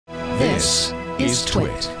This is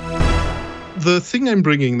TWiT. The thing I'm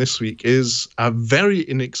bringing this week is a very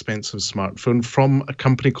inexpensive smartphone from a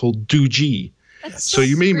company called Doogee. So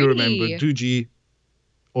you may remember Doogee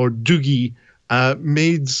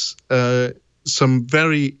made some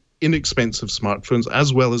very inexpensive smartphones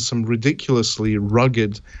as well as some ridiculously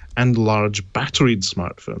rugged and large batteried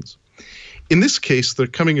smartphones. In this case, they're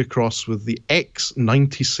coming across with the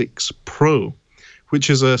X96 Pro, which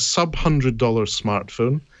is a sub-$100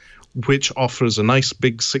 smartphone, which offers a nice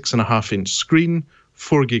big 6.5-inch screen,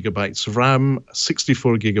 4 gigabytes of RAM,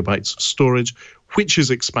 64 gigabytes of storage, which is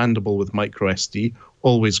expandable with micro SD,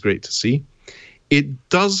 always great to see. It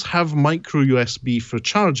does have micro USB for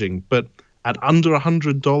charging, but at under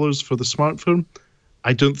 $100 for the smartphone,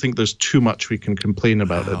 I don't think there's too much we can complain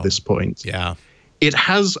about at this point. Yeah. It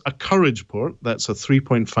has a Courage port, that's a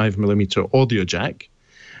 3.5 millimeter audio jack,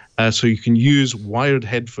 so you can use wired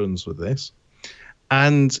headphones with this.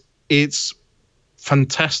 And it's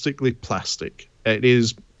fantastically plastic. It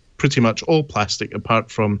is pretty much all plastic apart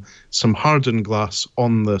from some hardened glass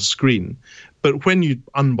on the screen. But when you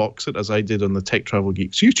unbox it, as I did on the Tech Travel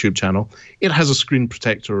Geeks YouTube channel, it has a screen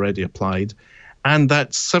protector already applied. And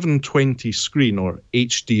that 720 screen, or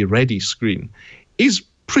HD ready screen, is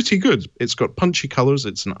pretty good. It's got punchy colors.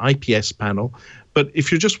 It's an IPS panel. But if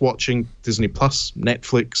you're just watching Disney Plus,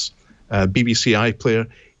 Netflix, BBC iPlayer,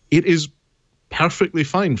 it is perfectly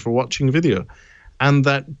fine for watching video. And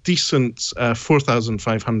that decent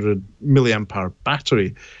 4,500 milliamp hour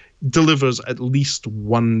battery delivers at least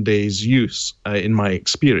 1 day's use, in my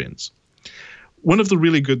experience. One of the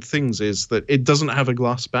really good things is that it doesn't have a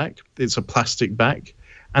glass back. It's a plastic back.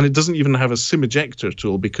 And it doesn't even have a SIM ejector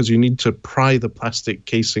tool because you need to pry the plastic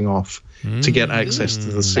casing off to get access to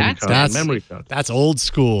the SIM card and memory card. That's old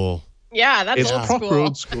school. Yeah, that's it's old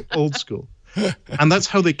proper school. old school. And that's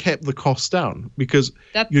how they kept the cost down, because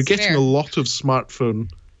you're getting a lot of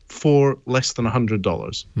smartphone for less than $100.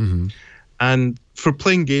 Mm-hmm. And for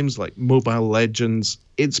playing games like Mobile Legends,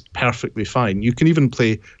 it's perfectly fine. You can even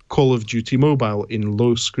play Call of Duty Mobile in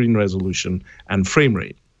low screen resolution and frame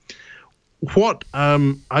rate. What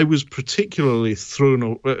I was particularly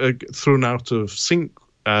thrown out of sync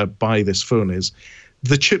by this phone is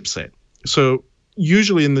the chipset. So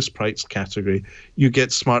usually in this price category, you get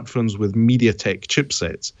smartphones with MediaTek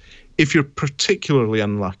chipsets. If you're particularly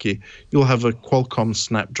unlucky, you'll have a Qualcomm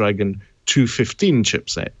Snapdragon 215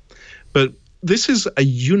 chipset. But this is a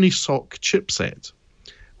Unisoc chipset,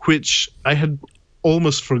 which I had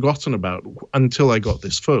almost forgotten about until I got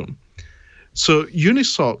this phone. So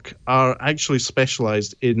Unisoc are actually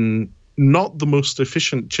specialized in not the most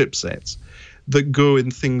efficient chipsets that go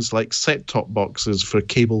in things like set-top boxes for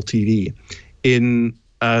cable TV, in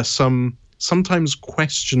sometimes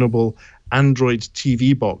questionable Android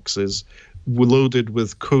TV boxes loaded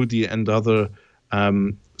with Kodi and other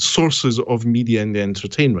sources of media and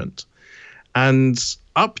entertainment. And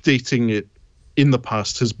updating it in the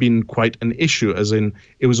past has been quite an issue, as in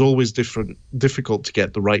it was always difficult to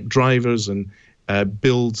get the right drivers and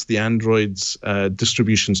build the Android's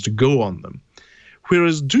distributions to go on them.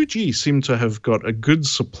 Whereas Doogee seem to have got a good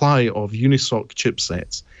supply of Unisoc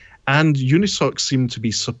chipsets, and Unisoc seem to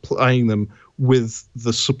be supplying them with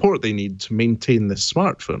the support they need to maintain this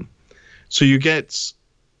smartphone. So you get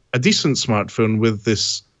a decent smartphone with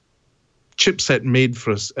this chipset made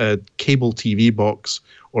for a cable TV box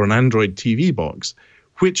or an Android TV box,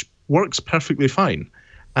 which works perfectly fine.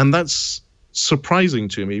 And that's surprising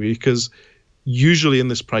to me, because usually in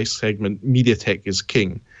this price segment, MediaTek is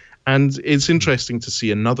king. And it's interesting to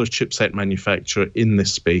see another chipset manufacturer in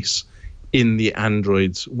this space in the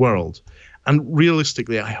Android world. And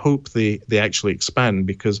realistically, I hope they actually expand,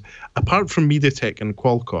 because apart from MediaTek and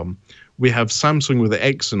Qualcomm, we have Samsung with the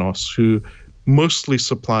Exynos, who mostly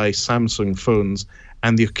supply Samsung phones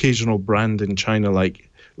and the occasional brand in China like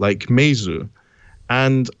Meizu.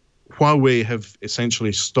 And Huawei have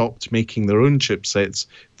essentially stopped making their own chipsets,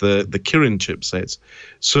 the Kirin chipsets.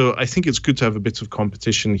 So I think it's good to have a bit of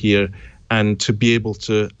competition here and to be able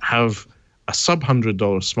to have a sub-$100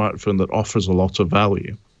 smartphone that offers a lot of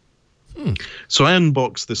value. So I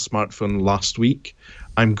unboxed this smartphone last week.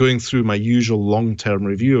 I'm going through my usual long-term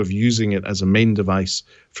review of using it as a main device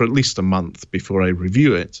for at least a month before I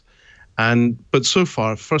review it. But so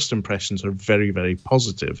far, first impressions are very, very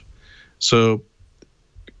positive. So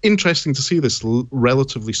interesting to see this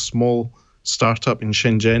relatively small startup in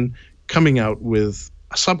Shenzhen coming out with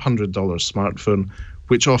a sub-$100 smartphone,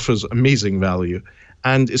 which offers amazing value.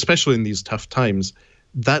 And especially in these tough times,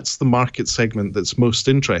 that's the market segment that's most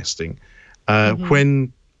interesting.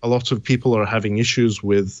 When a lot of people are having issues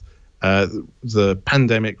with the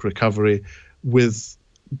pandemic recovery, with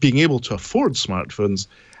being able to afford smartphones,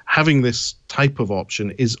 having this type of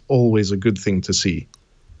option is always a good thing to see.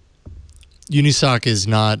 Unisoc is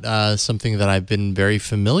not something that I've been very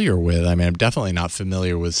familiar with. I mean, I'm definitely not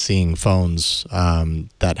familiar with seeing phones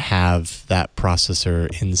that have that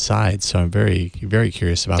processor inside. So I'm very, very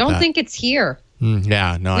curious about that. Don't think it's here.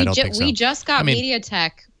 Yeah, no, I don't think so. We just got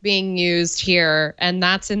MediaTek being used here, and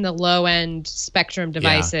that's in the low-end Spectrum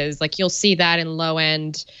devices. Like, you'll see that in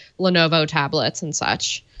low-end Lenovo tablets and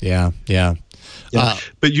such. Yeah. But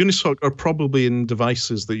Unisoc are probably in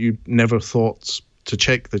devices that you never thought to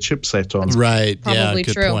check the chipset on. Right. Probably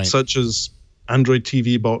good true. point. Such as Android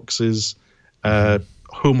TV boxes,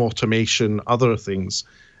 home automation, other things.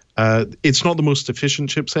 It's not the most efficient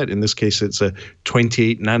chipset. In this case, it's a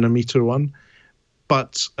 28 nanometer one.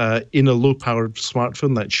 But in a low-powered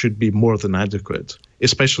smartphone, that should be more than adequate,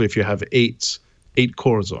 especially if you have eight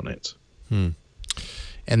cores on it. And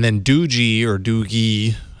then Doogee, or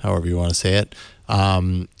Doogee, however you want to say it,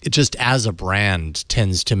 it just as a brand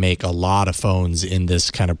tends to make a lot of phones in this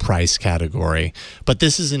kind of price category. But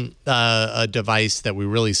this isn't a device that we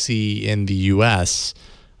really see in the U.S.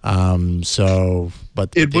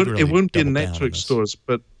 But it won't be in network stores,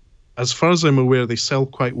 but as far as I'm aware, they sell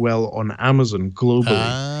quite well on Amazon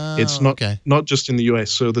globally. It's not just in the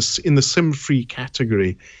US. So in the SIM-free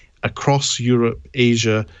category across Europe,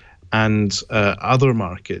 Asia, and other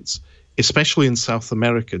markets, especially in South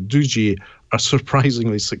America, Doogee are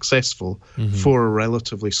surprisingly successful for a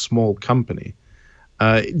relatively small company.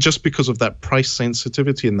 Just because of that price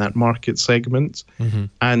sensitivity in that market segment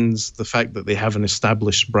and the fact that they have an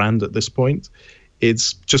established brand at this point,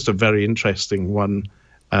 it's just a very interesting one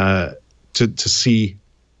to see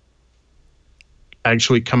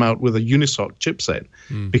actually come out with a Unisoc chipset,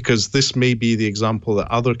 because this may be the example that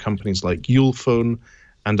other companies like Ulefone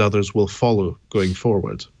and others will follow going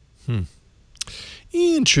forward.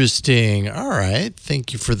 Interesting. All right.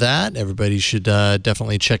 Thank you for that. Everybody should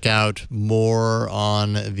definitely check out more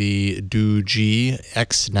on the Doogee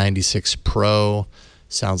X96 Pro.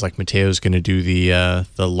 Sounds like Matteo's going to do the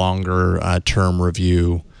longer term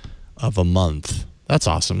review of a month. That's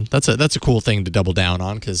awesome. That's a cool thing to double down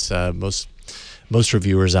on, because most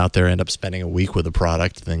reviewers out there end up spending a week with a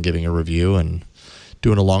product, then giving a review, and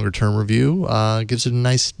doing a longer term review gives it a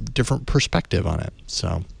nice different perspective on it.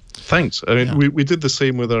 So. Thanks. I mean, we did the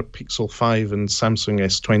same with our Pixel 5 and Samsung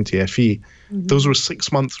S20 FE. Those were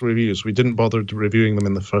 6-month reviews. We didn't bother reviewing them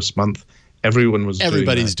in the first month.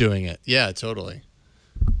 Everybody's doing it. Yeah, totally.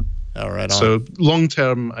 All right. So long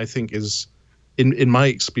term, I think is, in my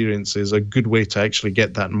experience, is a good way to actually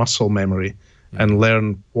get that muscle memory and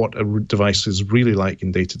learn what a device is really like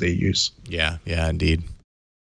in day-to-day use. Yeah, indeed.